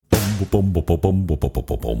Happy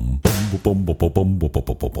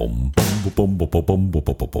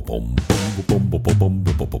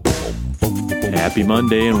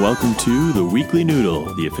Monday and welcome to The Weekly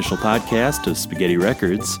Noodle, the official podcast of Spaghetti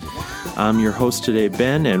Records. I'm your host today,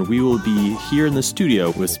 Ben, and we will be here in the studio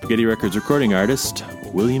with Spaghetti Records recording artist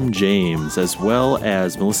William James, as well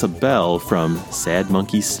as Melissa Bell from Sad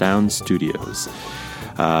Monkey Sound Studios.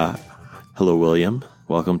 Hello, William.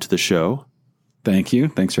 Welcome to the show. Thank you.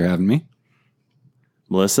 Thanks for having me.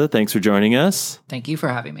 Melissa, thanks for joining us. Thank you for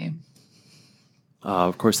having me.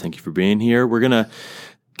 Of course, thank you for being here. We're going to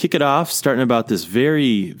kick it off starting about this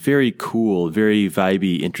very, very cool, very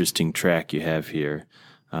vibey, interesting track you have here.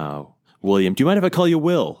 William, do you mind if I call you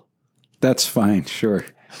Will? That's fine, sure.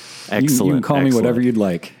 Excellent. You can call me whatever you'd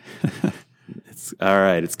like. All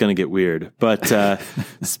right, it's going to get weird. But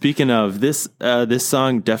speaking of, this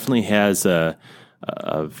song definitely has a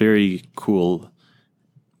very cool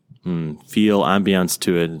feel, ambiance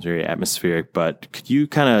to it. It's very atmospheric. But could you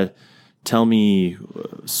kind of tell me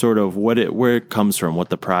sort of where it comes from,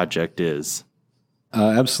 what the project is?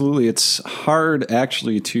 Absolutely. It's hard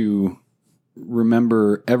actually to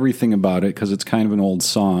remember everything about it because it's kind of an old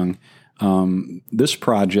song. This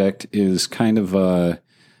project is kind of a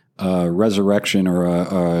resurrection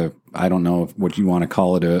or I don't know what you want to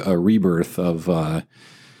call it, a rebirth of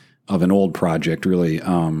an old project, really.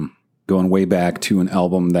 Going way back to an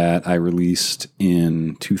album that I released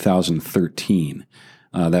in 2013.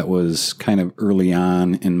 That was kind of early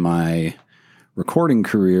on in my recording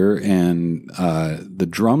career, and the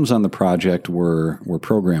drums on the project were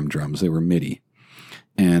programmed drums. They were MIDI.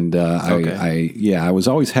 And I was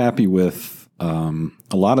always happy with a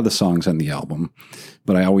lot of the songs on the album,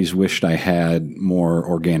 but I always wished I had more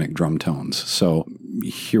organic drum tones. So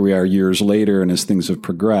here we are years later, and as things have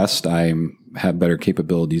progressed, I have better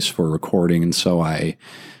capabilities for recording, and so I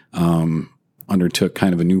undertook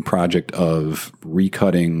kind of a new project of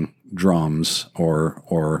recutting drums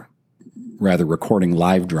or rather recording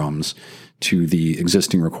live drums to the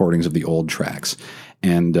existing recordings of the old tracks.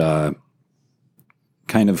 And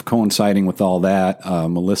kind of coinciding with all that,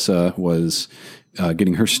 Melissa was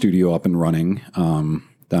getting her studio up and running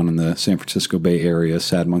down in the San Francisco Bay Area,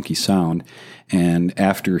 Sad Monkey Sound. And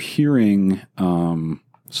after hearing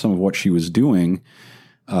some of what she was doing,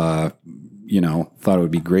 thought it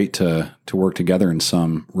would be great to work together in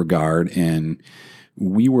some regard. And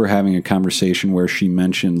we were having a conversation where she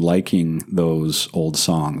mentioned liking those old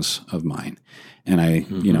songs of mine. And I,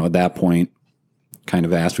 at that point, kind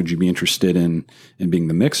of asked, would you be interested in being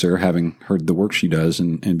the mixer, having heard the work she does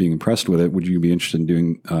and being impressed with it? Would you be interested in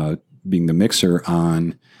doing being the mixer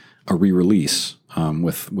on a re-release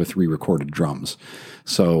with re-recorded drums?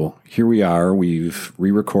 So here we are. We've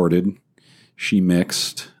re-recorded. She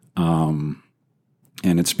mixed. And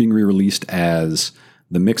it's being re-released as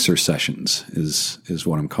the Mixer Sessions is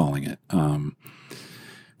what I'm calling it,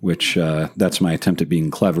 which that's my attempt at being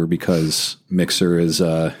clever, because mixer is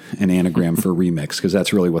an anagram for remix, because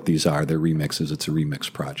that's really what these are. They're remixes. It's a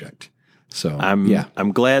remix project. So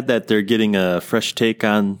I'm glad that they're getting a fresh take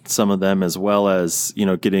on some of them, as well as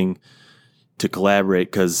getting to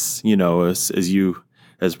collaborate, because as you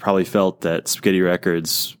has probably felt that Spaghetti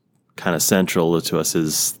Records kind of central to us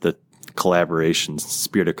is the collaboration.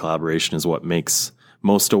 Spirit of collaboration is what makes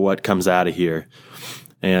most of what comes out of here.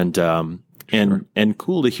 And and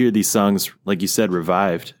cool to hear these songs, like you said,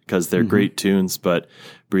 revived, because they're great tunes, but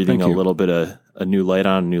breathing a little bit of a new light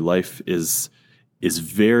on, a new life is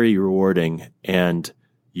very rewarding, and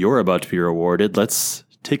you're about to be rewarded. Let's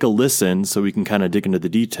take a listen so we can kind of dig into the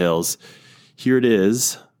details. Here it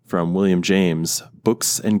is from William James,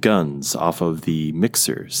 Books and Guns, off of the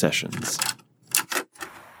Mixer Sessions.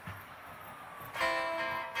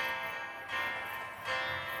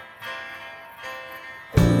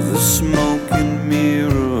 The smoke and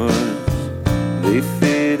mirrors, they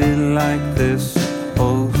faded like they're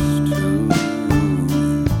supposed to.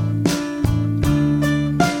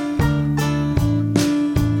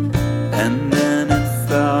 And then it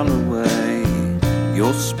fell away,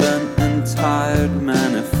 your spent and tired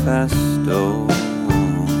manifesto.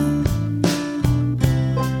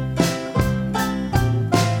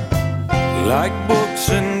 Like books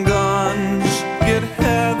and guns, get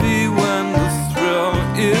heavy when the thrill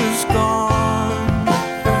is gone.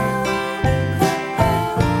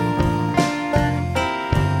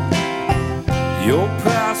 Your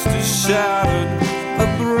past is shattered, the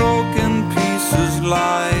broken pieces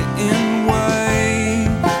lie in wait.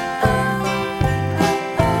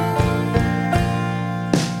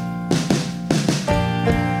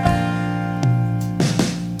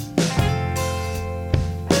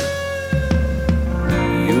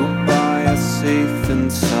 You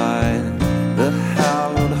inside the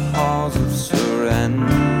hallowed halls of surrender.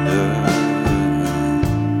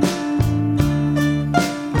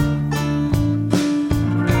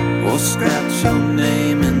 Or scratch your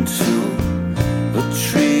name into a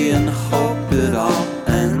tree and hope it all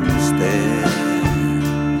ends there.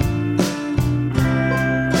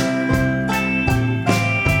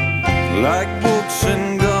 Like books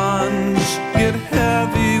and guns get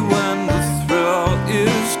heavy when the thrill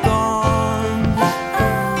is gone.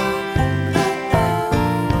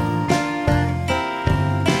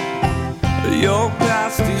 Your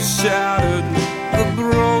past is shattered, the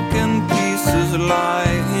broken pieces lie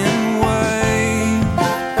in wait.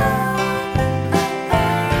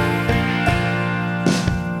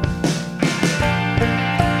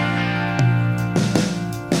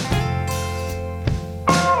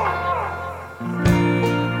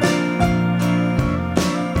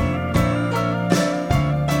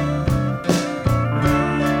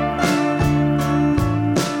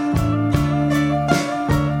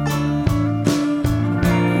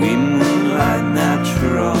 We moonlight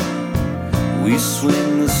natural, we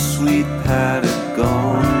swing the sweet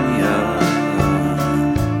Patagonia.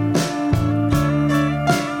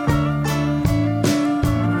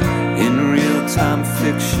 In real-time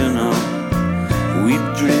fictional, we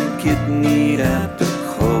drink it neat at Dakota.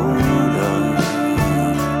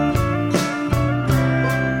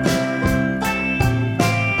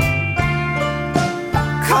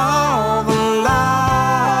 Call the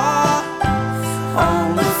law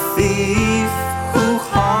on the thief who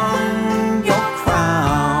hung your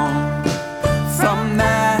crown from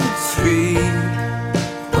that tree,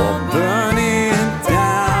 or burn it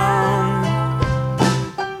down.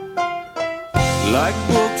 Like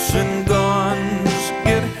books and guns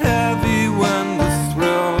get heavy when the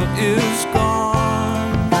thrill is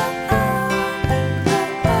gone.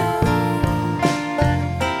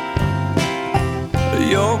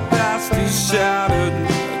 Your past is shattered,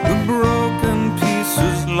 the broken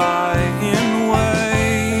pieces lie in wait.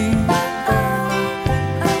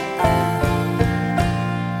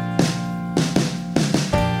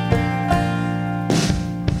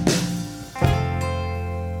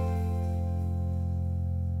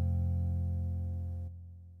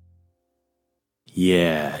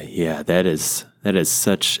 Yeah, that is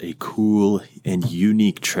such a cool and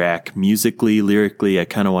unique track. Musically, lyrically, I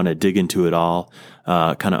kind of want to dig into it all,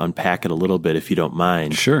 kind of unpack it a little bit if you don't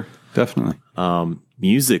mind. Sure, definitely.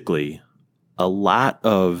 Musically, a lot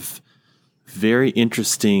of very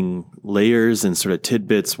interesting layers and sort of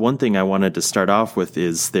tidbits. One thing I wanted to start off with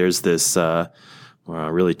is there's this,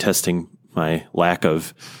 really testing my lack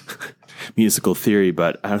of musical theory,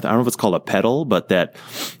 but I don't know if it's called a pedal, but that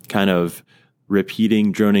kind of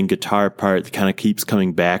repeating droning guitar part that kind of keeps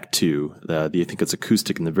coming back to I think it's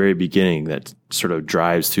acoustic in the very beginning that sort of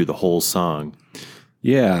drives through the whole song.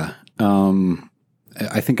 Yeah.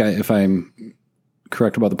 I think if I'm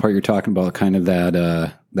correct about the part you're talking about, kind of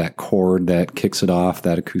that chord that kicks it off,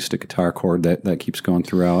 that acoustic guitar chord that keeps going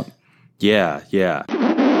throughout. Yeah.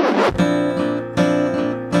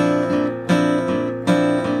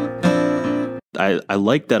 I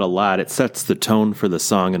like that a lot. It sets the tone for the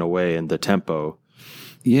song in a way and the tempo.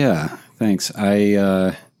 Yeah, thanks.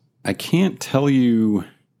 I can't tell you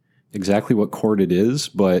exactly what chord it is,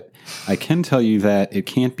 but I can tell you that it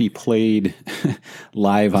can't be played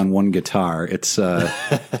live on one guitar. It's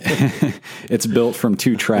it's built from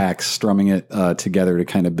two tracks, strumming it together to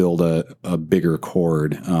kind of build a bigger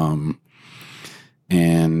chord.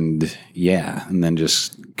 And then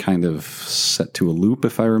just kind of set to a loop,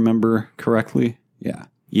 if I remember correctly. Yeah.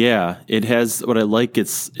 Yeah, it has what I like. It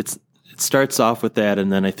starts off with that,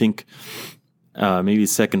 and then I think maybe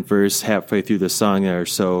second verse, halfway through the song there or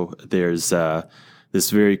so, there's this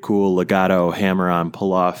very cool legato hammer-on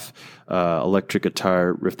pull-off electric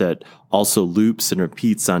guitar riff that also loops and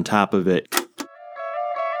repeats on top of it.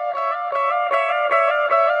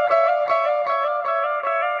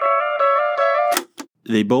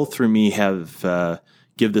 They both, for me, have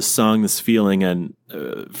give this song this feeling, and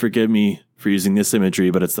forgive me for using this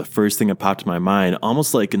imagery, but it's the first thing that popped to my mind.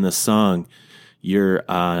 Almost like in this song, you're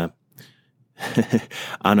on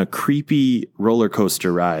a creepy roller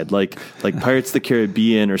coaster ride, like Pirates of the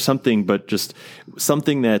Caribbean or something, but just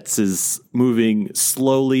something is moving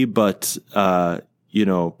slowly, but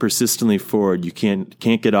persistently forward. You can't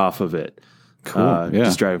get off of it. Cool. Yeah.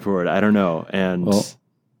 Just drive forward. I don't know. And well,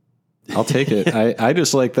 I'll take it. I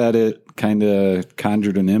just like that it kind of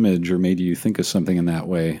conjured an image or made you think of something in that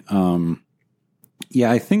way.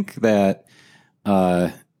 I think that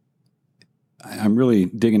I'm really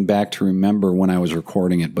digging back to remember when I was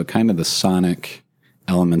recording it, but kind of the sonic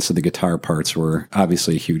elements of the guitar parts were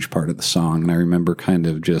obviously a huge part of the song. And I remember kind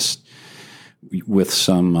of just with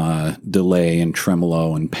some delay and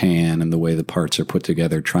tremolo and pan and the way the parts are put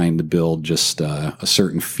together, trying to build just a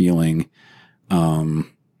certain feeling. I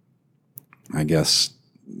guess,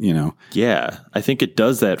 Yeah, I think it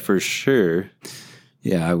does that for sure.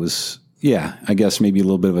 Yeah, I guess maybe a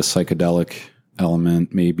little bit of a psychedelic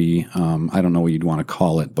element, maybe. I don't know what you'd want to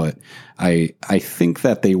call it, but I think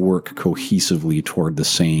that they work cohesively toward the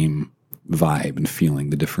same vibe and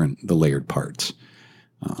feeling, the layered parts.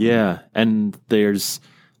 Yeah, and there's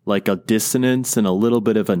like a dissonance and a little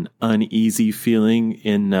bit of an uneasy feeling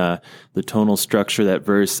in the tonal structure of that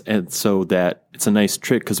verse, and so that it's a nice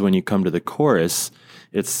trick because when you come to the chorus,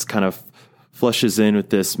 it's kind of flushes in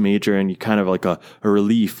with this major, and you kind of like a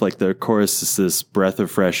relief, like the chorus is this breath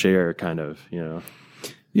of fresh air, kind of,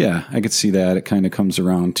 Yeah, I could see that. It kind of comes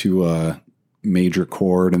around to a major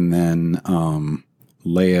chord, and then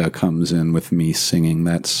Leia comes in with me singing.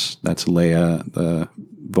 That's Leia, the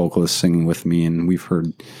vocalist, singing with me, and we've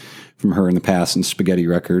heard from her in the past in Spaghetti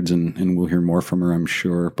Records, and we'll hear more from her, I'm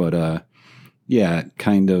sure. But yeah,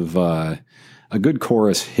 kind of a good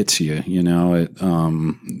chorus hits you.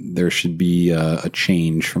 There should be a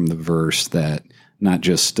change from the verse, that not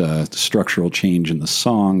just a structural change in the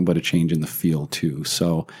song, but a change in the feel too.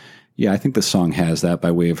 So yeah, I think the song has that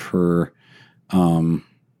by way of her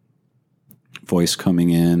voice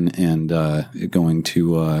coming in and going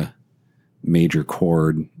to a major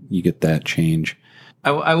chord. You get that change.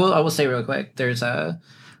 I will say real quick, there's a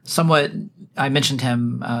somewhat, I mentioned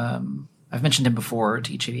him, I've mentioned him before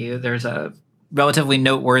to each of you. There's a relatively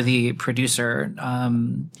noteworthy producer by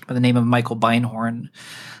the name of Michael Beinhorn,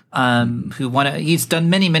 he's done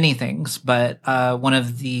many things, but one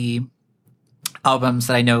of the albums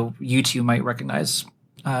that I know you two might recognize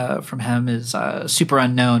from him is Super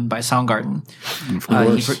Unknown by Soundgarden.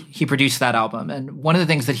 He produced that album, and one of the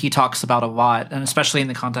things that he talks about a lot, and especially in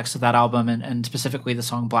the context of that album and specifically the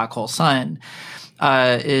song Black Hole Sun,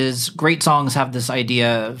 is great songs have this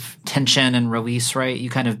idea of tension and release, right? You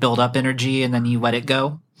kind of build up energy and then you let it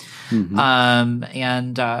go. Mm-hmm.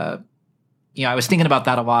 I was thinking about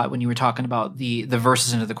that a lot when you were talking about the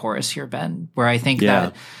verses into the chorus here, Ben, where I think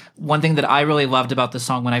that one thing that I really loved about the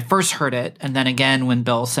song when I first heard it, and then again when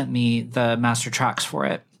Bill sent me the master tracks for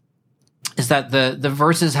it, is that the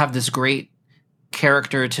verses have this great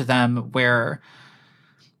character to them where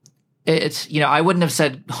it's, I wouldn't have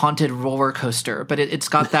said haunted roller coaster, but it's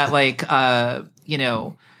got that like,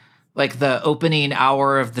 like the opening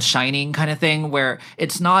hour of The Shining kind of thing, where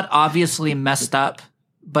it's not obviously messed up,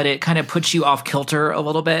 but it kind of puts you off kilter a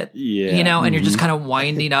little bit, and you're just kind of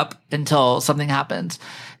winding up until something happens.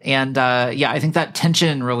 And I think that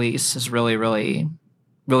tension release is really, really,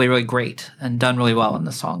 really, really great and done really well in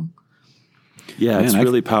the song. Yeah, it's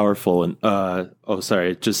really powerful. And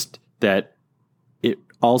just that it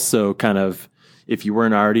also kind of, if you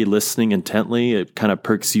weren't already listening intently, it kind of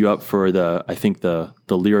perks you up for the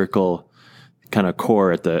lyrical kind of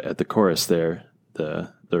core at the chorus there,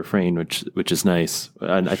 the refrain, which is nice.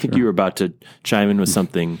 And I think you were about to chime in with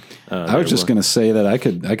something. I was just going to say that I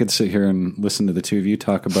could sit here and listen to the two of you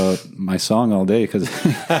talk about my song all day, because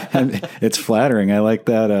it's flattering. I like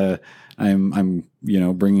that. I'm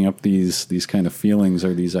bringing up these kind of feelings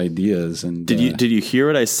or these ideas. And did you hear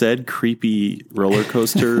what I said? Creepy roller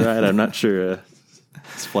coaster ride. I'm not sure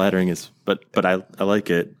it's flattering, but I like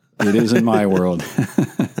it. It is in my world.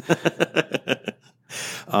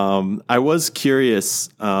 I was curious,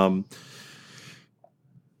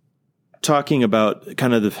 talking about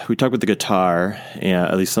kind of we talked about the guitar, and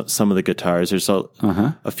at least some of the guitars. There's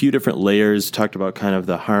a few different layers. Talked about kind of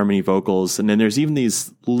the harmony vocals, and then there's even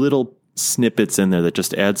these little snippets in there that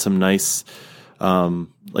just add some nice,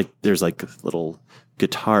 like there's like a little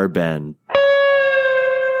guitar bend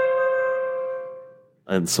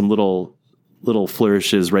and some little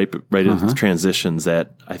flourishes right into the transitions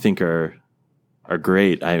that I think are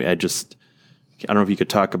great. I don't know if you could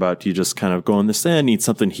talk about, do you just kind of go on this, I need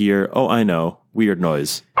something here. Oh, I know. Weird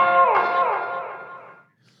noise.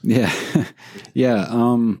 Yeah. Yeah.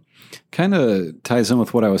 Kind of ties in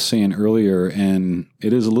with what I was saying earlier, and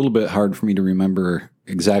it is a little bit hard for me to remember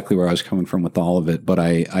exactly where I was coming from with all of it, but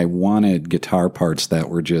I wanted guitar parts that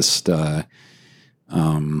were just, the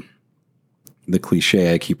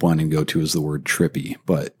cliche I keep wanting to go to is the word trippy,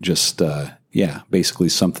 but just, basically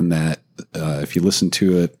something that, if you listen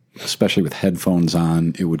to it, especially with headphones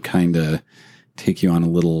on, it would kind of take you on a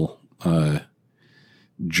little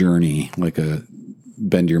journey, like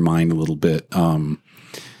bend your mind a little bit.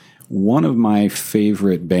 One of my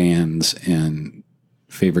favorite bands, and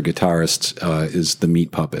favorite guitarists is the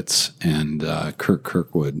Meat Puppets and Kirk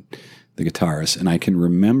Kirkwood, the guitarist. And I can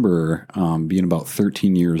remember being about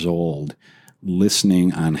 13 years old,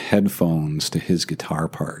 listening on headphones to his guitar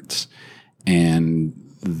parts.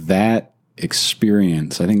 And that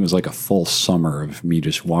experience, I think it was like a full summer of me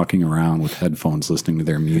just walking around with headphones listening to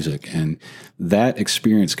their music. And that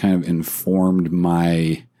experience kind of informed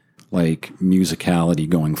my like musicality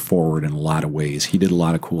going forward in a lot of ways. He did a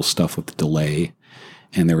lot of cool stuff with the delay,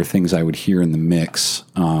 and there were things I would hear in the mix,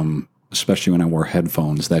 especially when I wore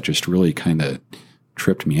headphones, that just really kind of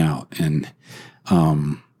tripped me out. And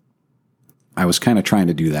I was kind of trying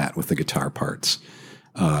to do that with the guitar parts,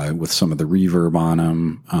 with some of the reverb on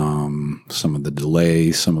them, some of the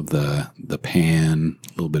delay, some of the pan,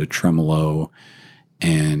 a little bit of tremolo.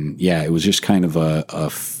 And yeah, it was just kind of a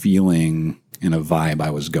feeling and a vibe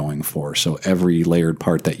I was going for. So every layered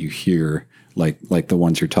part that you hear, like the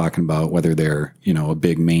ones you're talking about, whether they're, you know, a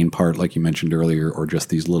big main part, like you mentioned earlier, or just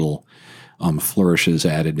these little flourishes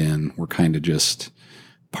added in, were kind of just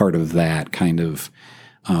part of that kind of,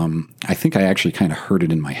 I think I actually kind of heard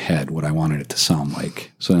it in my head, what I wanted it to sound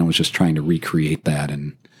like. So then I was just trying to recreate that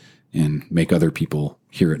and make other people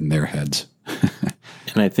hear it in their heads.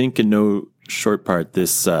 And I think in no short part,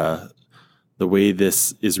 this, the way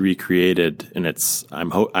this is recreated, and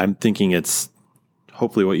I'm thinking it's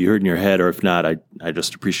hopefully what you heard in your head, or if not, I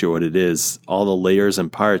just appreciate what it is. All the layers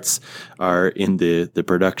and parts are in the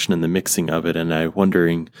production and the mixing of it. And I'm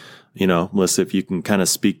wondering, you know, Melissa, if you can kind of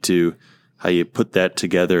speak to how you put that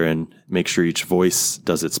together and make sure each voice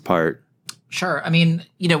does its part. Sure. I mean,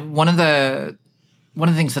 you know, one of the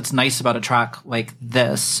things that's nice about a track like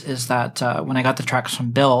this is that when I got the tracks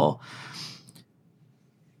from Bill,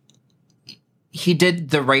 he did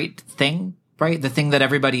the right thing, right? The thing that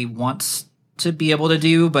everybody wants to be able to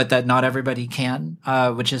do, but that not everybody can,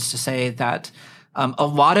 which is to say that a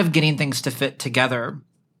lot of getting things to fit together,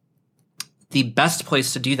 the best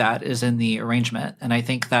place to do that is in the arrangement. And I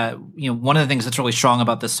think that, you know, one of the things that's really strong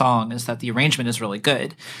about this song is that the arrangement is really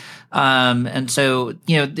good. And so,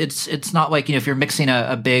 you know, it's not like, you know, if you're mixing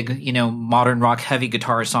a big, you know, modern rock heavy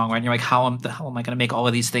guitar song, right? And you're like, how the hell am I going to make all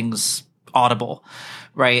of these things audible?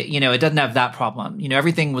 Right. You know, it doesn't have that problem. You know,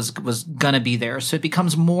 everything was going to be there. So it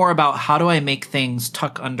becomes more about how do I make things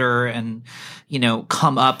tuck under and, you know,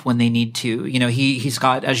 come up when they need to. You know, he's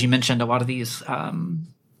got, as you mentioned, a lot of these, I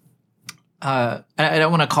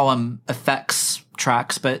don't want to call them effects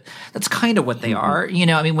tracks, but that's kind of what they are. You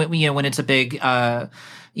know, I mean, when it's a big,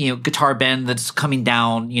 you know, guitar bend that's coming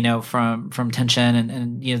down, you know, from tension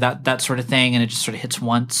and, you know, that sort of thing. And it just sort of hits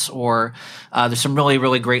once, or, there's some really,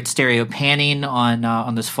 really great stereo panning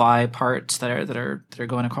on those fly parts that are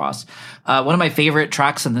going across. One of my favorite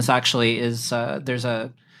tracks in this actually is, there's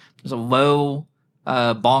a low,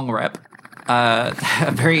 bong rip,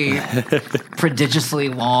 a very prodigiously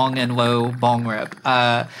long and low bong rip.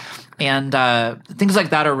 And things like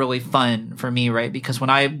that are really fun for me, right? Because when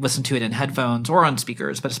I listen to it in headphones or on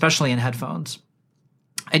speakers, but especially in headphones,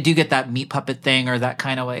 I do get that Meat Puppet thing, or that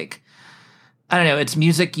kind of like, I don't know, it's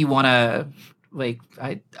music you want to, like,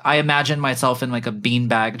 I imagine myself in like a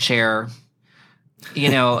beanbag chair, you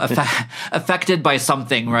know, affected by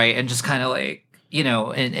something, right? And just kind of like, you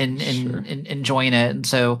know, and enjoying it. And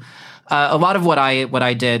so a lot of what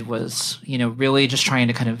I did was, you know, really just trying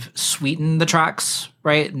to kind of sweeten the tracks,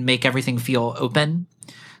 right, and make everything feel open.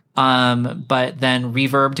 But then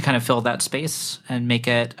reverb to kind of fill that space and make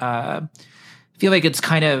it feel like it's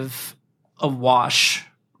kind of a wash,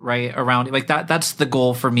 right, around it. Like that's the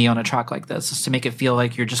goal for me on a track like this, is to make it feel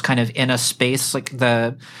like you're just kind of in a space, like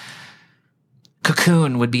the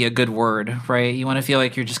cocoon would be a good word, right? You want to feel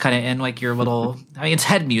like you're just kind of in like your little, I mean, it's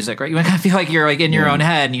head music, right? You want to kind of feel like you're like in your own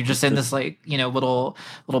head and you're just in this like, you know, little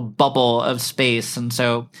bubble of space. And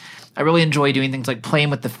so I really enjoy doing things like playing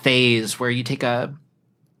with the phase, where you take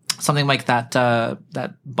something like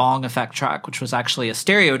that bong effect track, which was actually a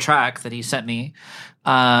stereo track that he sent me.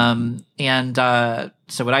 So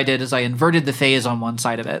what I did is I inverted the phase on one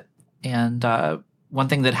side of it. And, one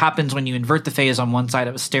thing that happens when you invert the phase on one side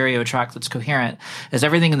of a stereo track that's coherent is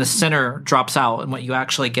everything in the center drops out, and what you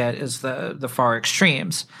actually get is the far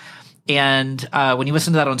extremes. And when you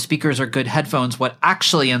listen to that on speakers or good headphones, what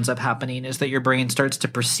actually ends up happening is that your brain starts to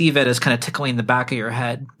perceive it as kind of tickling the back of your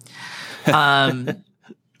head. And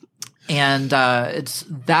it's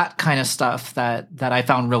that kind of stuff that I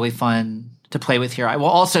found really fun to play with here. I will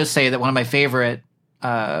also say that one of my favorite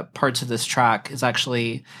parts of this track is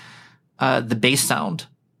actually the bass sound.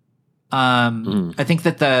 I think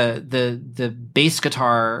that the bass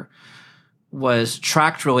guitar was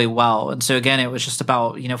tracked really well. And so again, it was just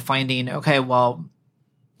about, you know, finding, okay, well,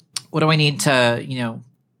 what do I need to,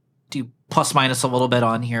 do plus minus a little bit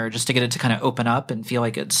on here just to get it to kind of open up and feel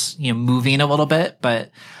like it's, moving a little bit. But,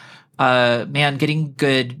 man, getting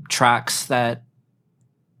good tracks that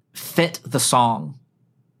fit the song,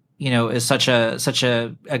 is such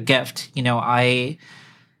a gift. I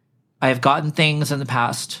have gotten things in the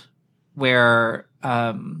past where,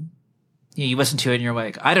 you listen to it and you're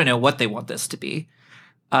like, I don't know what they want this to be.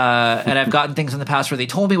 And I've gotten things in the past where they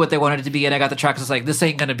told me what they wanted it to be, and I got the tracks. It's like, this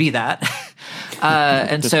ain't going to be that.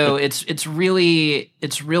 And so it's really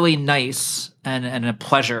nice and a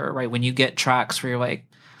pleasure, right? When you get tracks where you're like,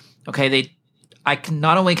 okay,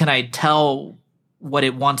 not only can I tell what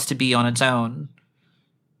it wants to be on its own,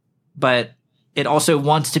 but it also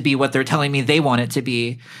wants to be what they're telling me they want it to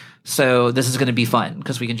be. So this is going to be fun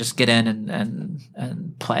because we can just get in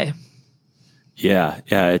and play. Yeah,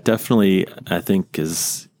 it definitely, I think,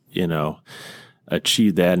 is,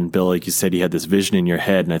 achieved that. And Bill, like you said, you had this vision in your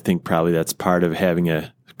head, and I think probably that's part of having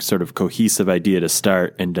a sort of cohesive idea to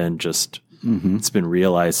start, and then just it's been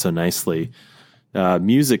realized so nicely.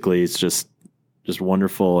 Musically, it's just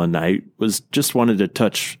wonderful, and I wanted to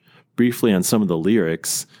touch briefly on some of the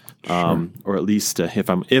lyrics, sure. Or at least if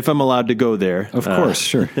I'm allowed to go there. Of course,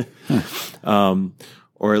 sure.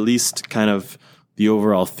 Or at least kind of the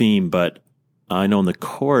overall theme, but I know in the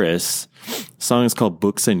chorus, the song is called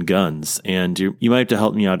Books and Guns, and you might have to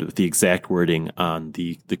help me out with the exact wording on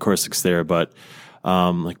the chorus there, but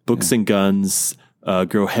like books and guns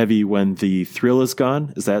grow heavy when the thrill is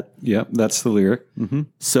gone. Is that? Yeah, that's the lyric. Mm-hmm.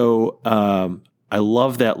 So I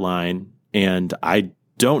love that line, and I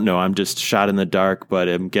don't know, I'm just shot in the dark, but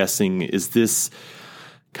I'm guessing, is this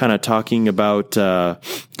kind of talking about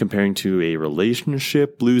comparing to a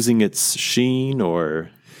relationship losing its sheen,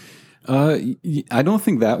 or... I don't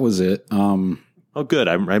think that was it. Oh, good.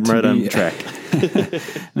 I'm right on track.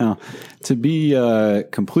 No, to be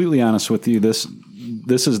completely honest with you, this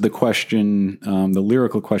is the question. The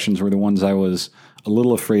lyrical questions were the ones I was a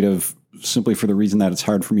little afraid of, simply for the reason that it's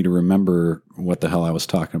hard for me to remember what the hell I was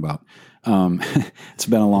talking about. It's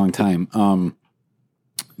been a long time.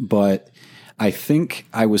 But I think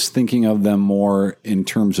I was thinking of them more in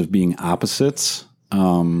terms of being opposites.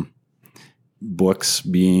 Books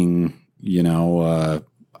being,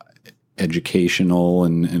 educational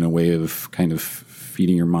and in a way of kind of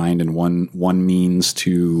feeding your mind, and one means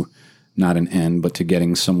to not an end, but to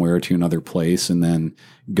getting somewhere to another place. And then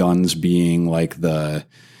guns being like the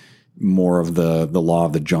more of the law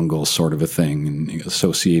of the jungle sort of a thing, and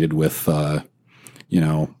associated with,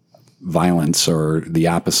 violence, or the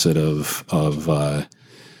opposite of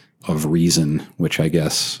reason, which I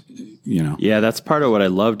guess, Yeah, that's part of what I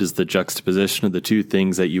loved, is the juxtaposition of the two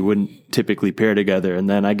things that you wouldn't typically pair together. And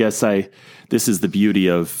then I guess this is the beauty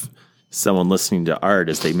of someone listening to art,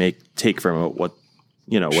 is they take from it what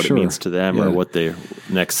Sure. it means to them, or what their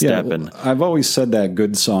next step. Well, and I've always said that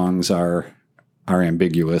good songs are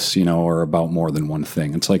ambiguous, or about more than one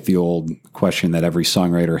thing. It's like the old question that every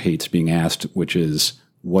songwriter hates being asked, which is,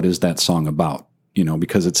 what is that song about?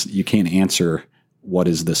 Because you can't answer, what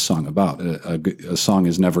is this song about? A song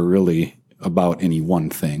is never really about any one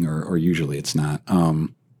thing, or usually it's not.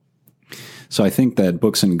 So I think that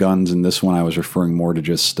Books and Guns, and this one I was referring more to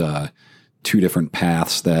just two different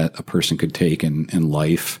paths that a person could take in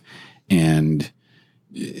life. And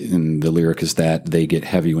the lyric is that they get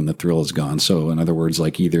heavy when the thrill is gone. So in other words,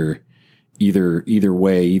 like either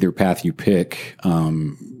way, either path you pick,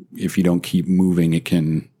 if you don't keep moving, it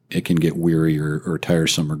can get weary or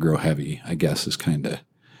tiresome or grow heavy, I guess, is kind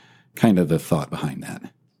of the thought behind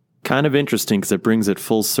that. Kind of interesting, because it brings it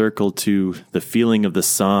full circle to the feeling of the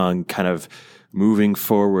song, kind of moving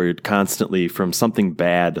forward constantly from something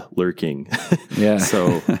bad lurking. Yeah.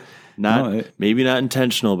 So maybe not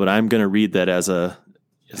intentional, but I'm going to read that as a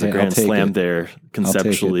grand slam there,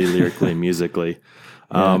 conceptually, lyrically, and musically.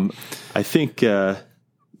 I think, that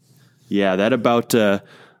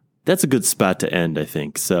that's a good spot to end, I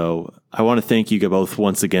think. So I want to thank you both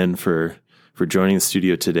once again for joining the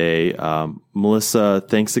studio today. Melissa,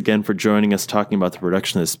 thanks again for joining us, talking about the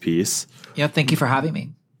production of this piece. Yeah, thank you for having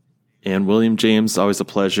me. And William James, always a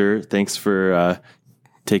pleasure. Thanks for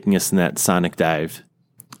taking us in that sonic dive.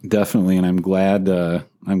 Definitely, and I'm glad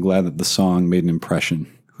that the song made an impression.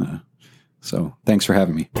 So thanks for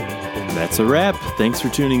having me. That's a wrap. Thanks for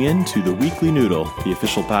tuning in to The Weekly Noodle, the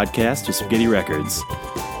official podcast of Spaghetti Records.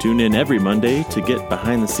 Tune in every Monday to get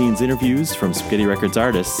behind-the-scenes interviews from Spaghetti Records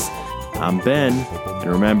artists. I'm Ben,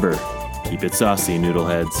 and remember, keep it saucy,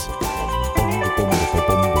 noodleheads.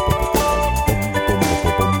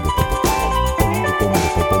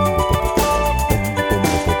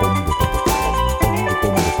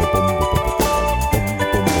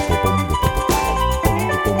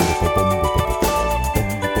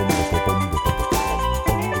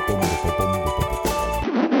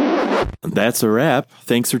 that's a wrap.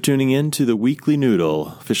 Thanks for tuning in to the Weekly Noodle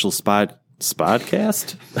official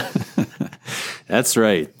Spodcast. That's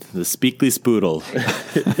right, the Speakly Spoodle.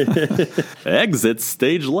 Exit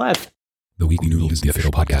stage left. The Weekly Noodle is the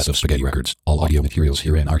official podcast of Spaghetti Records. All audio materials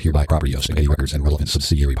herein are hereby property of Spaghetti Records and relevant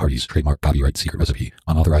subsidiary parties. Trademark, copyright, secret recipe.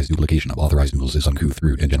 Unauthorized duplication of authorized noodles is uncouth,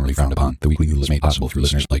 rude, and generally frowned upon. The Weekly Noodle is made possible through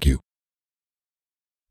listeners like you.